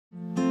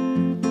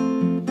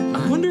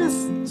wonder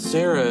if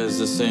Sarah is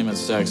the same at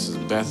sex as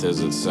Beth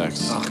is at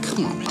sex. Oh,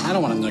 come on, man. I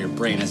don't want to know your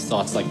brain has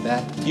thoughts like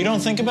that. You don't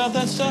think about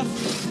that stuff?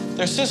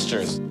 They're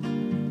sisters.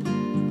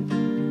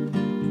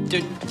 Dude,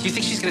 do you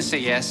think she's gonna say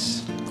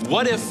yes?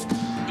 What if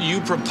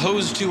you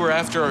proposed to her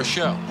after our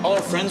show? All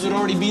our friends would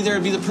already be there.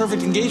 It'd be the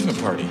perfect engagement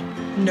party.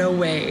 No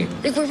way.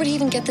 Like, where would he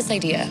even get this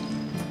idea?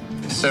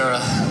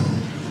 Sarah,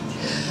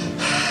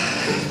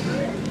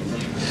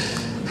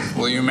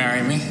 will you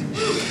marry me?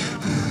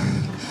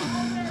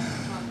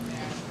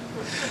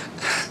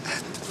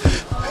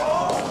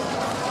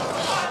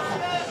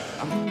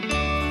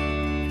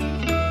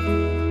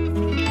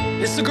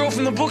 It's the girl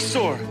from the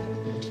bookstore.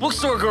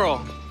 Bookstore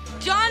girl.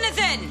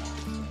 Jonathan!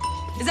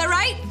 Is that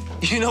right?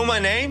 You know my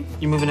name?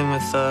 You moving in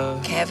with,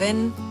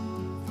 Kevin?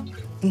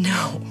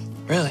 No.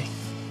 Really?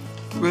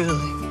 Really?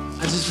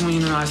 I just want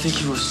you to know I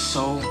think you are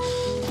so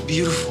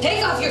beautiful.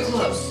 Take off your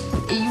clothes.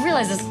 You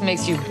realize this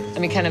makes you, I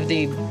mean, kind of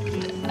the...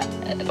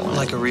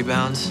 Like a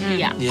rebound?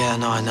 Yeah. Yeah,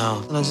 no, I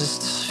know. And I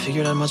just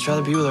figured I'd much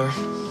rather be with her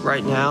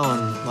right now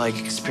and, like,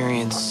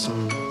 experience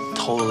some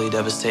totally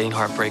devastating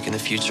heartbreak in the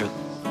future.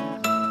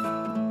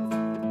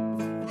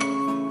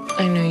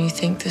 I know you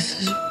think this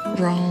is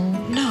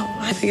wrong. No,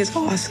 I think it's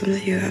awesome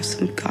that you have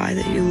some guy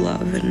that you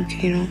love and,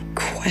 you know,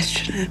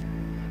 question it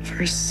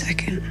for a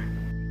second.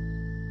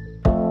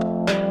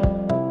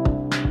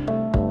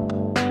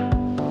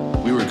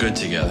 We were good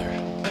together.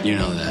 You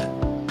know that.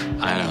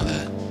 I know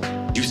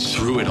that. You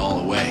threw it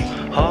all away.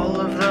 All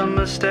of the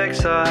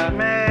mistakes I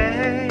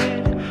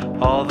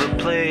made, all the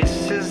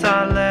places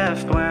I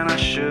left when I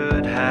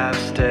should have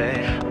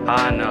stayed.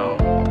 I know.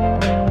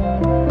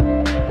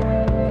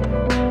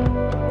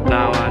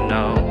 Now I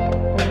know.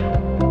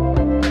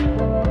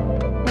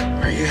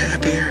 Are you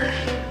happier?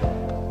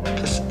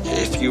 'Cause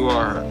if you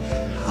are,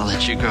 I'll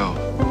let you go.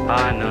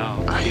 I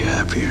know. Are you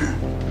happier?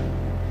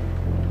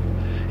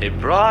 It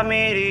brought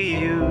me to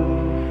you.